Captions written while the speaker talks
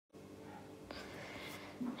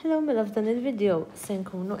Hello mela f'dan il-video se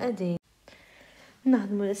nkunu qegħdin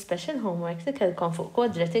naħdmu l-special homework li kellkom fuq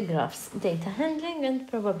quadratic graphs, data handling and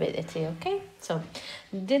probability, okay? So,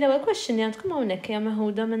 din ewwel question li għandkom hawnhekk hija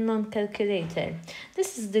meħuda minn non-calculator.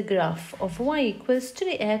 This is the graph of y equals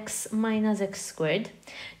 3x minus x squared.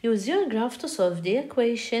 Use your graph to solve the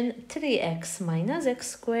equation 3x minus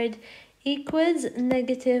x squared equals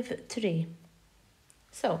negative 3.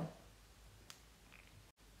 So,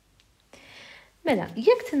 mela,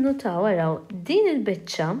 jekk tinnotaw waraw din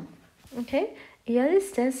il-biċċa, okay, hija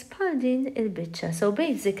l-istess bħal din il-biċċa. So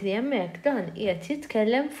basically hemmhekk dan qiegħed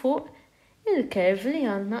jitkellem fuq il-curve li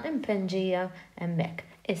għandna impenġija hemmhekk.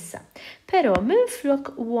 Issa, però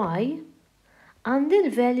minflok y għandi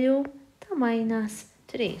l-value ta' minus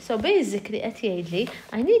 3. So basically qed jgħidli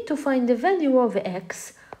I need to find the value of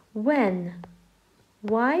x when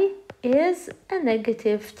y is a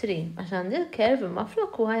negative 3. Għax għandi l-curve imma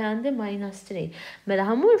flok y għandi minus 3. Mela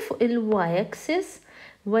ħamur fuq il-y-axis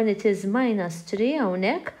when it is minus 3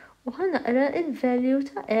 hawnhekk u ħanaqra il-value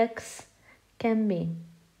ta' x kemmi.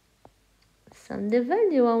 Sandi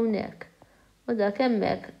value hawnhekk. U dak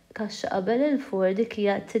hemmhekk kaxxa qabel il-4 dik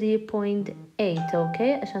hija 3.8,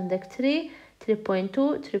 okay? Għax għandek 3, 3.2,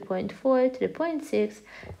 3.4, 3.6,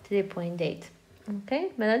 3.8. Okay?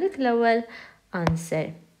 Mela dik l-ewwel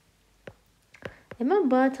answer. Imma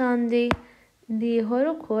mbagħad għandi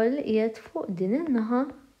ieħor ukoll qiegħed fuq din in-naħa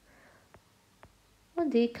u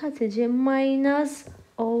dik ħad tiġi minus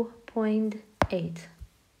 0.8.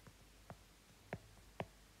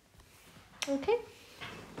 Okay?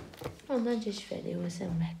 Għandna ġiex values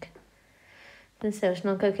hemmhekk. Tinsewx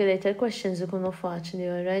non-calculator questions ikunu faċli,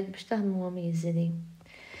 alright, biex taħdmuhom easily.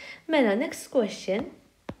 Mela, next question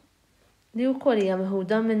li wkoll hija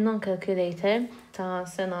meħuda minn non-calculator ta'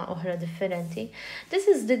 sena oħra differenti. This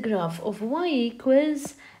is the graph of y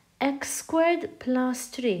equals x squared plus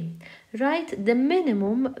 3. Write the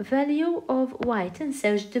minimum value of y.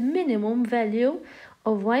 Tinsewx the minimum value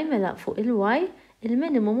of y mela fuq il-y,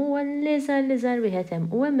 il-minimum huwa l-iżgħar wieħed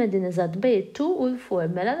hemm u hemm din iżgħat bejn 2 u l-4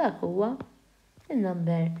 mela dak huwa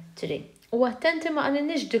il-number 3. U attenti ma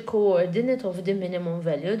għalinix the coordinate of the minimum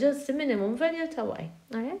value, just the minimum value ta' y.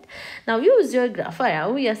 Alright? Now use your graph.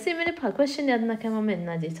 Araw, hija simili bħal question li għadna kemm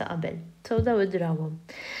għamilna di ta' qabel. So daw id-drawhom.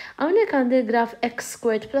 Hawnhekk għandi graph x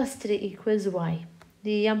squared plus 3 equals y.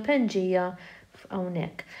 Li hija mpenġija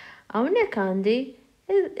hawnhekk. Hawnhekk għandi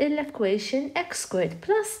l-equation x squared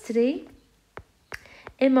plus 3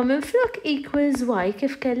 imma minflok equals y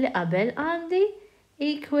kif kelli qabel għandi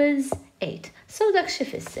equals 8. So dak xi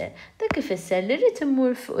fisser? Dak ifisser li rrid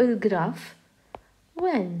immur fuq il-graf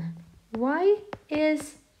when y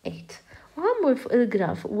is 8. U ħammur fuq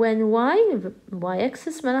il-graf when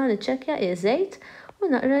y-axis mela ħaniċċekkja is 8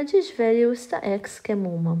 u naqra ġiex values ta' x kemm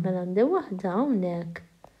huma. Mela għandi waħda hawnhekk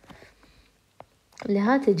li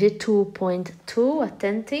ħadd tiġi 2.2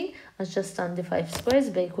 attenti għax ġast għandi 5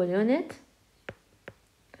 squares bejn kull unit.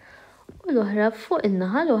 U l-oħra fuq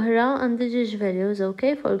in-naħa l-oħra għandi ġiex values,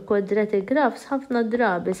 okay? Fuq il-quadratic graphs ħafna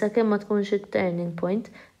drabi sakemm ma tkunx it-turning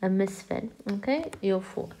point hemm isfel, okay? Jew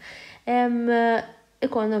fuq.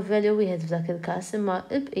 Ikonna value wieħed f'dak il-każ imma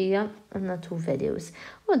l-bqija għandna 2 values.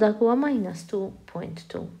 U dak huwa minus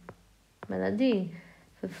 2.2. Mela din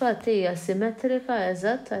fil-fatt hija simmetrika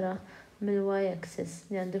eżatt tara mill-y-axis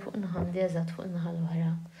li għandi fuq naħa għandi eżatt fuq naħa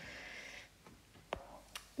l-oħra.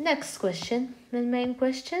 Next question, the main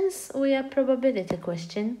questions, we have probability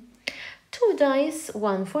question. 2 dice,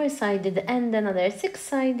 one 4-sided and another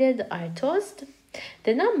 6-sided are tossed.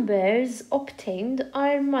 The numbers obtained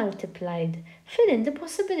are multiplied. Fill in the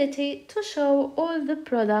possibility to show all the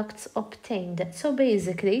products obtained. So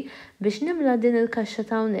basically, biex nimla din il-kaxxa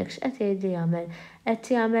ta' hawnhekk x'qed jgħid jagħmel?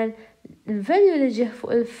 Qed jagħmel il-value li ġieħ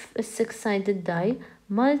fuq il-6-sided die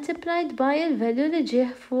multiplied by il-value li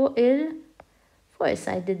ġieħ fuq il-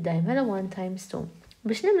 4-sided die, mela 1 times 2.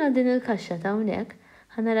 Biex nimla din il-kaxxa ta' hawnhekk,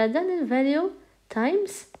 ħanara dan il-value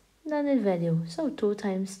times dan il-value. So 2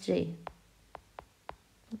 times 3.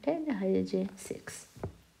 Okay, li ħajġi 6.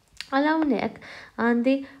 Għal hawnhekk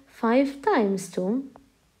għandi 5 times 2.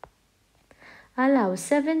 Għalaw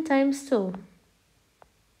 7 times 2.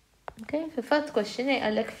 Okay, fi fatt questionnaire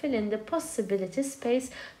għalek fill in the possibility space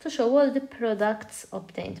to show all the products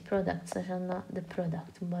obtained. Products, għax għanna the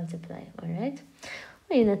product multiply, alright?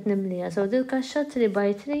 U jenet nimlija, so dil kaxxa 3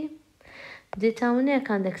 by 3. Di tawnek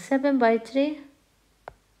għandek 7 by 3.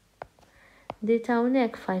 Di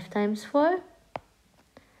tawnek 5 times 4.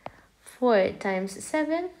 4 times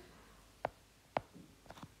 7.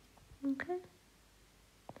 Okay.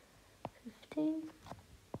 15.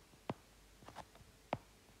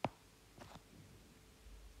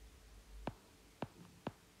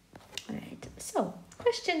 So,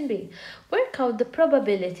 question B. Work out the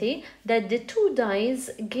probability that the two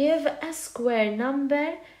dies give a square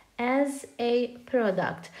number as a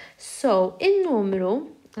product. So, in-numru,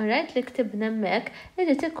 alright, li ktibna mek,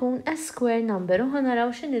 irrid ikun a square number u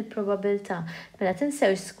ħanaraw xin il-probabilta. Mela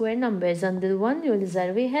tinsew square numbers għand il-1 jew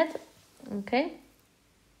l-żar wieħed, okay?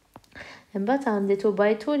 Imbagħad għandi 2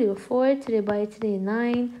 by 2 li 4, 3 by 3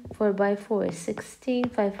 9, 4 by 4 16,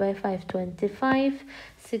 5 by 5 25,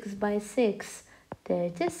 6 by 6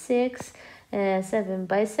 36, 7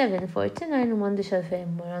 by 7 49 u m'għandix għalfejn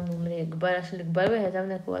mora numri ikbar għax l-ikbar wieħed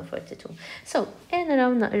hawnhekk huwa 42. So,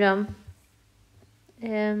 naraw naqra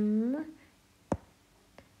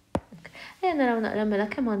naraw naqra mela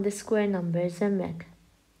kemm għandi square numbers hemmhekk.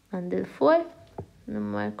 Għandi l-4,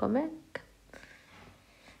 nummarkom hekk.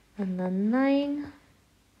 Għandna 9,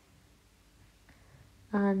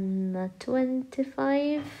 għandna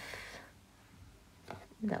 25,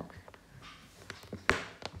 dawk.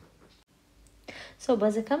 So,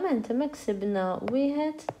 bażikament hemmhekk sibna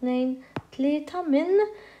 1, 2, 3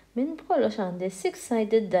 minn kollox għandi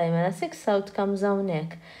 6-sided die, mela 6 outcomes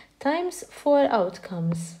hawnhekk times 4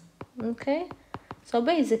 outcomes. Okay? So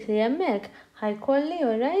basically hemmhekk ħajkolli,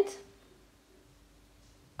 alright?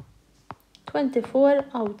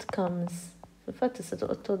 24 outcomes. Fil-fatt tista'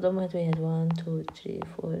 toqgħod toddhom wieħed 1, 2, 3,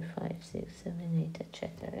 4, 5, 6, 7, 8,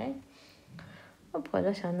 etc. Right? U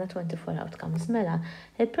bħallox għandna 24 outcomes. Mela,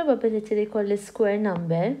 il-probability li jkolli square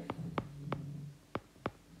number,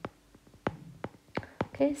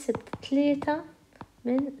 okay, sibt 3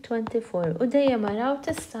 minn 24. U dejjem araw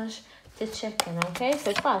tistax tiċċekkena, okay?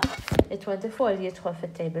 Fil-fatt, il-24 jidħol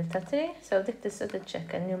fit-table ta' 3, so dik tista'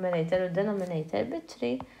 tiċċekka numerator u denominator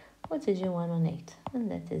bit-3 u tiġi 1 on 8.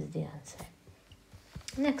 And that is the answer.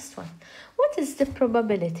 Next one. What is the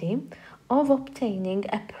probability of obtaining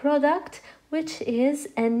a product which is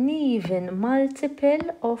an even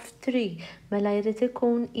multiple of 3? Mela jrid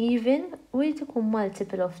ikun even u jrid ikun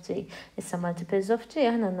multiple of 3. Issa multiples of 3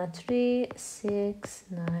 aħna għandna 3, 6,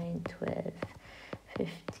 9, 12,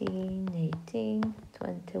 15, 18,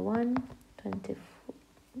 21, 24,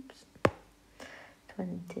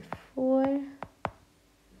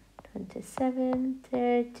 27,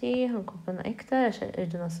 30, ħankompana iktar għax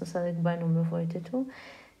irdu naslu sal-ikbar numru 42,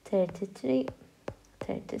 33,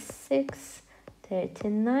 36,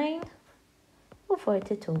 39 u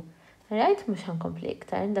 42. Right? Mux ħankompli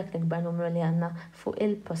iktar, dak l-ikbar numru li għanna fuq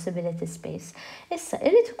il-possibility space. Issa,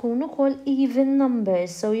 irrid ikunu kol even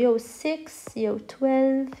numbers, so jew 6, jew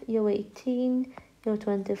 12, jew 18, jew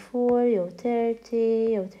 24, jew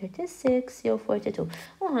 30, jew 36, jew 42.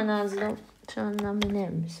 U ħanażlu ċanna minn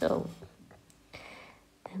hemm, so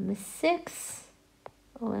hemm 6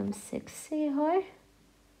 u hemm 6 ieħor.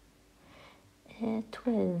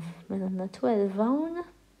 12, minn għandna 12 hawn.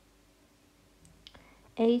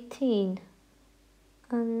 18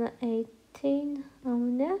 għandna 18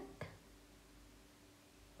 hawnhekk.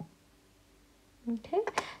 Okay,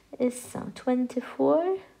 issa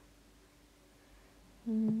 24.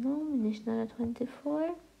 No, minix nara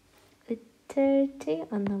 24. 30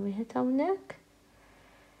 għandna wieħed hawnhekk.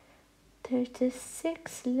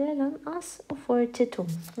 36 li lanqas u 42.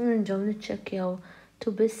 Nġaw niċċekkjaw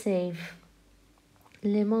to be safe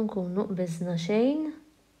li ma nkunu qbiżna xejn.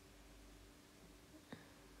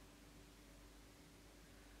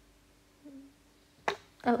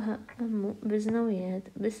 Bizna wieħed,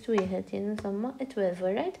 biст wieħed jien insomma 12,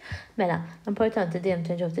 right? Mela, importanti dejjem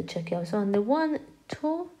terġgħu tiċċekkjaw. So għandi 1,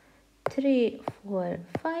 2, 3, 4,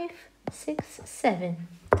 5, 6, 7.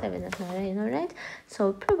 7 qed narajn, alright? So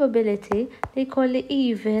probability li jkolli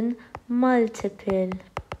even multiple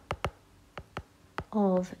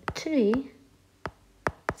of 3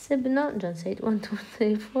 sibna, ġan sejt 1, 2,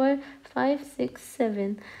 3, 4, 5, 6,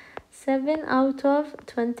 7. 7 out of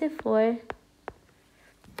 24.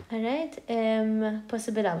 Alright,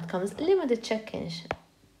 possible outcomes. Li ma ditċekkinx.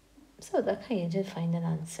 So dak ħajġi final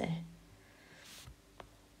answer.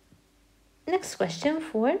 Next question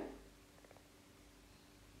 4.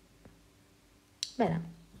 Mela.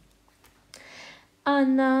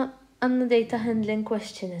 Għanna data handling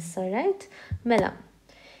question issa, right? Mela.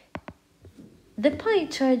 The pie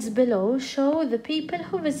charts below show the people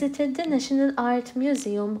who visited the National Art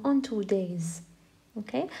Museum on 2 days.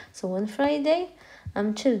 Okay, so on Friday,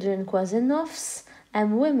 children kważi nofs,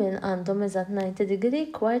 women għandhom eżatt 90 degree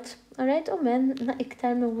kwart, alright, u men na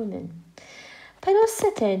iktar minn women. Pero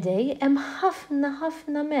Saturday,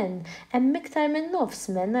 ħafna men, iktar minn nofs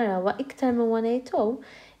men, narawa iktar minn 180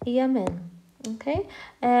 hija men. Okay?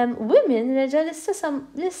 Women reġa l-istess,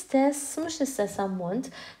 mux l-istess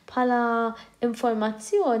ammont, bħala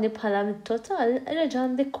informazzjoni bħala mit-total, reġa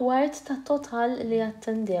għandi kwart ta' total li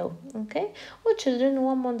attendew. Okay? U children u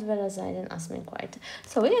ammont vera zaħir inqas minn kwart.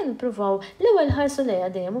 So, jen provaw, l-ewel ħarsu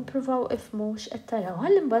leja dejjem u provaw ifmu x'qed taraw,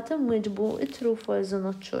 ħalli mbagħad imwiġbu it-true false u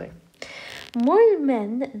not sure. More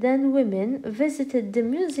men than women visited the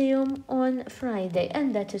museum on Friday,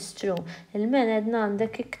 and that is true. Il-men edna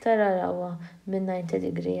għandek iktar arawa minn 90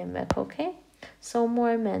 degree jemmek, okay? So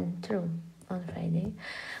more men, true, on Friday.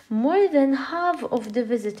 More than half of the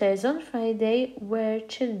visitors on Friday were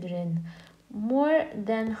children. More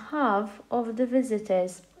than half of the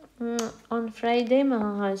visitors on Friday, ma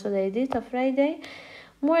ħarsu lejdi ta' Friday,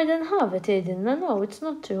 more than half it idinna, no, it's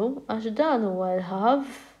not true, għax dan huwa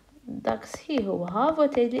l-half, dak sħiħ huwa half u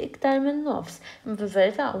tgħidli iktar minn nofs.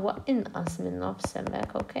 Fil-verità huwa inqas minn nofs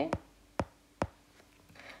hemmhekk, okay?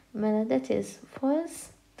 Mela that is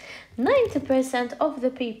false. 90% of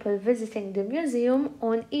the people visiting the museum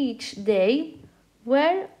on each day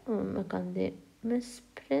were ma kandi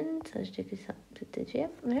misprint għax dik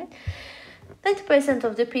tittiġieb, right? 90%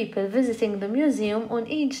 of the people visiting the museum on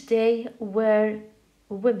each day were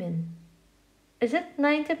women. Is it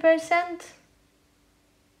 90%?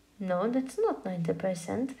 No, that's not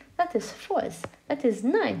 90%. That is false. That is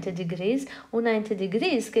 90 degrees. U 90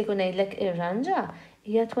 degrees kieku ngħidlek irranġa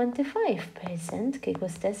hija 25% kieku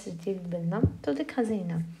stess ġdid bilna. To dik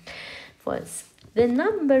ħażina. False. The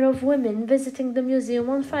number of women visiting the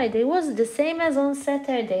museum on Friday was the same as on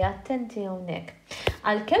Saturday. Attenti hawnhekk.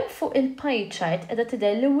 Għalkemm fuq il-pie chart qiegħda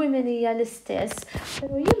tidher li women hija l-istess,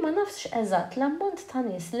 però jien ma nafx eżatt l-ammont ta'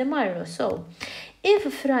 nies li marru. So, if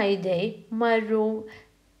Friday marru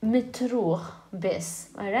mitruħ biss,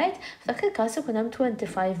 alright? F'dak il-każ ikun hemm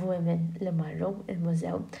 25 women li marru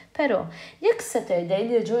il-mużew. Però jekk Saturday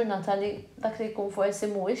li ġurnata li dak li jkun forsi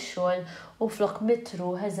mhuwiex xogħol u flok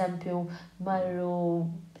mitruħ eżempju marru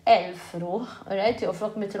 1000 ruħ, alright? Jew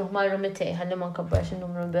flok mitruħ marru 200 ħalli ma nkabbarx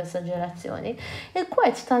in-numru b'esagerazzjoni.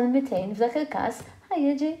 Il-kwart tal-200 f'dak il-każ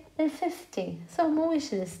ħajjiġi il-50. So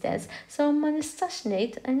mhuwiex l-istess. So ma nistax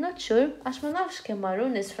ngħid, I'm not sure, għax ma nafx kemm marru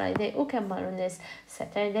nies Friday u kemm marru nies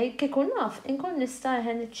Saturday, kieku naf, inkun nista'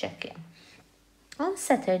 niċċekkja. On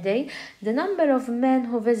Saturday, the number of men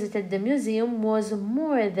who visited the museum was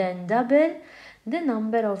more than double the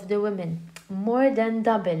number of the women. More than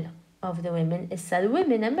double of the women. Issa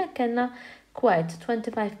l-women hemmhekk kellna kwart,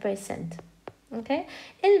 25%. Okay?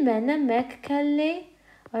 Il-men hemmhekk kelli,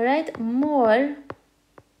 alright, more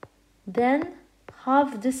than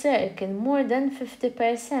half the circle, more than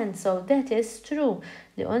 50%. So that is true.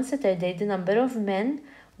 On Saturday, the number of men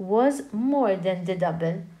was more than the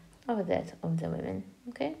double of that of the women.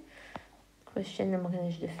 Okay? Question ma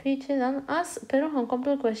kienx diffiċli lanqas, però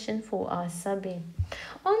ħankomplu l-question fuq sabi.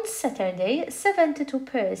 On Saturday, 72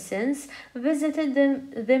 persons visited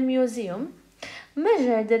the museum,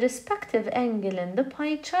 measured the respective angle in the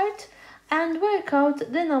pie chart, and work out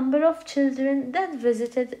the number of children that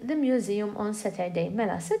visited the museum on Saturday.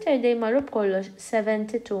 Mela, Saturday marru b'kollox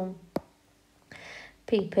 72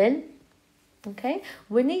 people. Okay?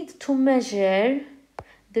 We need to measure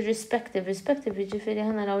the respective ġifiri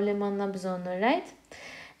ħanaraw li manna bżonn, right?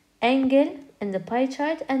 Angle in the pie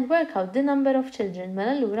chart and work out the number of children.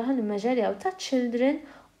 Mela l-ura ħan immeġerjaw ta' children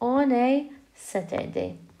on a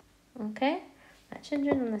Saturday. Okay?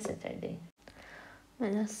 Children on a Saturday.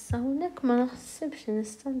 Mela s-sawnek ma naħsibx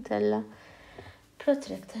nistantella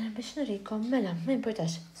protractor biex nurikom. Mela, ma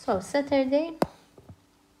importax. So, Saturday.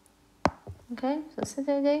 Okay, so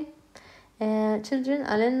Saturday. Children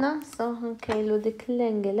għalenna, so nkejlu dik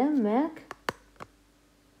l-engel emmek.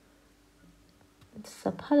 Issa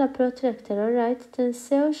bħala protractor, alright,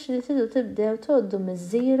 tinsewx li tidu tibdew toddu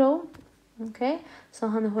miż-0. Okay, so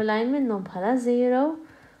ħanħu line minnhom bħala 0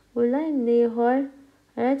 u line liħor,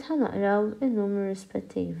 alright, ħanaqraw il-numru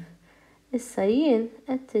rispettiv. Issa jien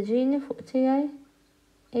qed tiġini fuq tiegħi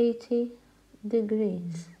 80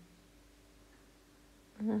 degrees.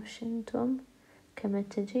 Ma nafx intom kemm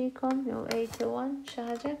qed tiġikom jew 81 xi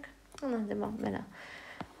ħaġek. Naħdimha mela.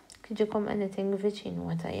 Kiġikom anything viċin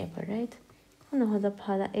huwa tajjeb, alright? Naħodha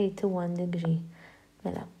bħala 81 degree.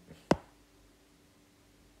 Mela.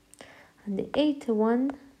 Għandi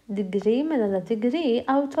 81 degree, mela la degree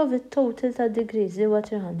out of the total ta' degrees li huwa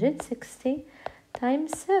 360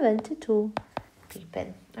 times 72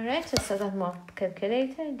 people. Alright, issa taħdmu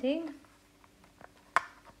calculator din.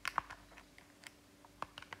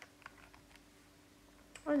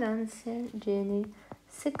 U l-answer ġieli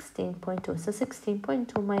 16.2. So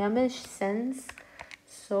 16.2 ma jagħmilx sens,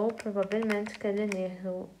 so probabilment kelli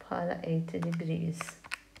nieħdu bħala 80 degrees.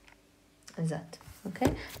 Eżatt, ok?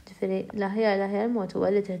 Ġifieri l-aħjar mod huwa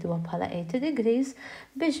li teħduha bħala 80 degrees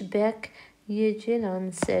biex bekk jiġi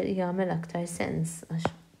l-answer jagħmel aktar sens. Għax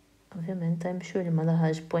ovvjament I'm sure li ma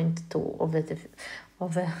daħalx 0.2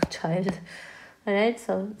 of a child. Alright,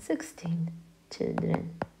 so 16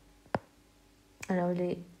 children. Araw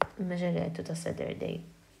li meġerietu ta' Saturday.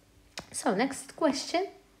 So next question.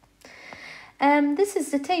 This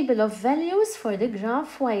is the table of values for the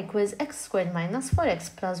graph y equals x squared minus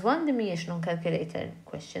 4x plus 1. Di mhijiex non-calculator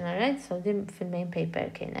question, alright? So di fil-main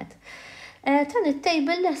paper kienet. Tan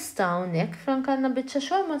it-table lesta hawnhekk, frank għandna biċċa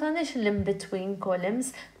xogħol ma tagħniex l-in-between columns,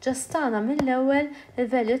 ġast tagħna mill-ewwel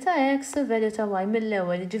il-value ta' x u il-value ta' y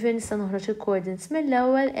mill-ewwel, jiġifieri nista' noħroġ il-coordinates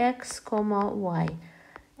mill-ewwel x, y.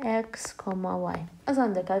 X, y. Għaż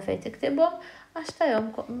għandek għalfejn tiktibhom għax tajhom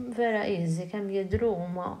vera easy kemm jidhru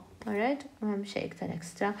huma. Alright, m'hemm xejn iktar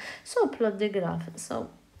extra. So plot the graph. So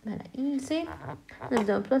mela easy.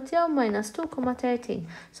 Nibdew nplotjaw -2,13.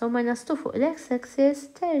 So -2 fuq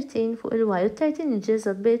l-x-axis, 13 fuq il-y. U 13 jiġi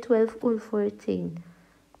eżatt bejn 12 u l-14.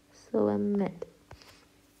 So hemmhekk.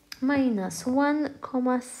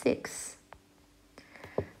 -1,6.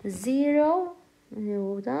 0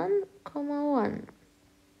 u dan, 1.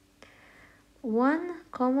 1,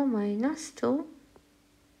 -2.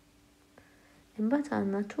 Imbagħad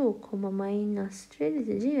għandna 2,-3 li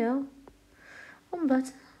tiġi hawn. U mbagħad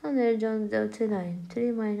ħanerġgħu nibdew tilajn 3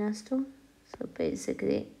 - 2. So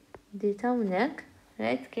basically di ta' hawnhekk,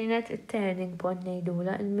 right, kienet it-turning point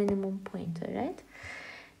ngħidula, il-minimum point, right?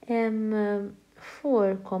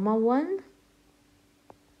 4,1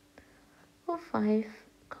 u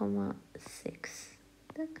 5,6.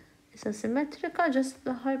 Dak issa simmetrika just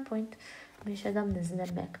l-aħħar point biex għadam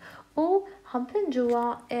nizlemmek. U ħampin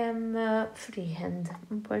ġuwa freehand.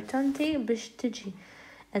 Importanti biex tiġi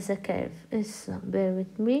as a curve. Issa, bear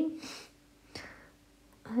with me.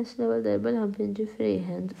 Għax l-ewwel darba ħampin ġi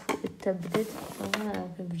freehand fuq it-tablet. Għara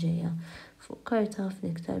kif ġejja. Fuq karta ħafna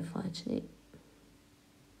iktar faċli.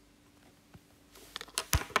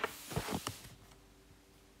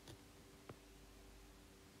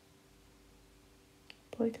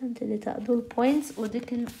 Importanti li taqdu l-points u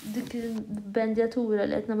dik il-bendjatura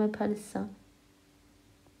li għetna me bħalissa.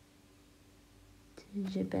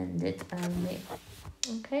 Tiġi bendit għalli.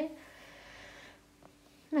 Okay?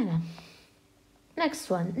 Mela. Next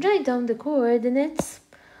one. Write down the coordinates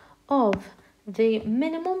of the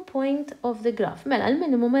minimum point of the graph. Mela,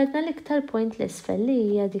 l-minimum għedna l-iktar point l-isfel li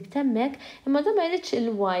hija dik temmek, imma da ma jridx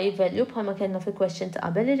il-y value bħalma kellna fil-question ta'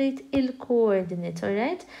 qabel, irid il-coordinate,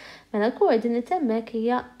 alright? Mela l-coordinate hemmhekk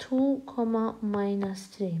hija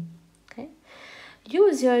 2,-3. Okay?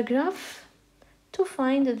 Use your graph to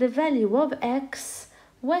find the value of x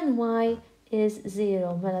when y is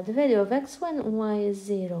 0. Mela the value of x when y is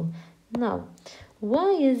 0. Now,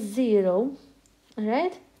 y is 0,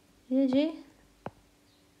 right? Jiġi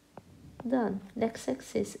dan,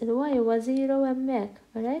 l-x-axis, il-y huwa 0 hemmhekk,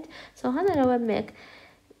 alright? So ħanaraw hemmhekk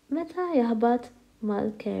meta jaħbad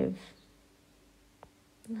mal-curve.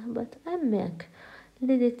 Naħbad hemmhekk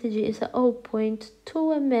li dik tiġi isa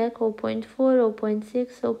 0.2 hemmhekk, 0.4,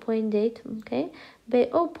 0.6, 0.8, okay? Bej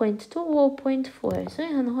 0.2 u 0.4. So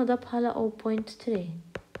jien ħanħodha bħala 0.3.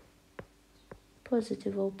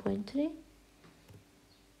 Positive 0.3.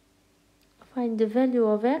 Find the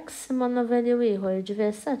value of x, manna value ieħor,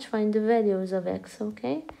 ġifieri such find the values of x,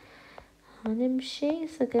 okay?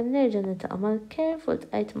 Ħanimxi sakemm nerġa' niltaqa' mal-curve u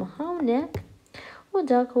tqajt ma' hawnhekk. U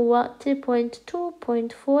dak huwa 3.2,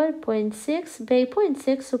 0.4, 0.6, bej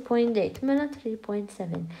 0.6 u 0.8, mela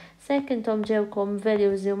 3.7. Sekk intom ġewkom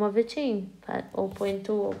values li huma viċin,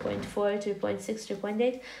 0.2, 0.4, 3.6,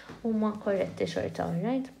 3.8, huma korretti xorta,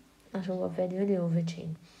 right? Għax huwa value li hu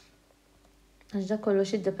viċin. Għax da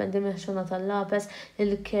kollox jiddependi meħxuna tal-lapes,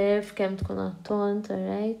 il-curve kemm tkun attont,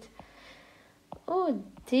 alright? U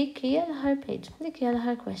dik hija l-ħar page, dik hija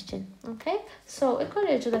l-ħar question, okay? So,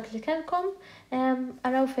 ikkorreġu dak li kellkom,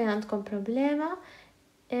 araw fejn għandkom problema,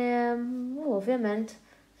 u ovvjament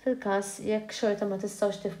fil-każ jekk xorta ma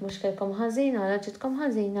tistgħux tifhmu x'kellkom ħażina, għal ġitkom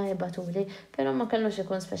ħażina jibatuli, però ma kellux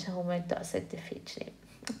ikun special homework daqshekk diffiċli.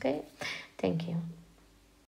 Okay? Thank you.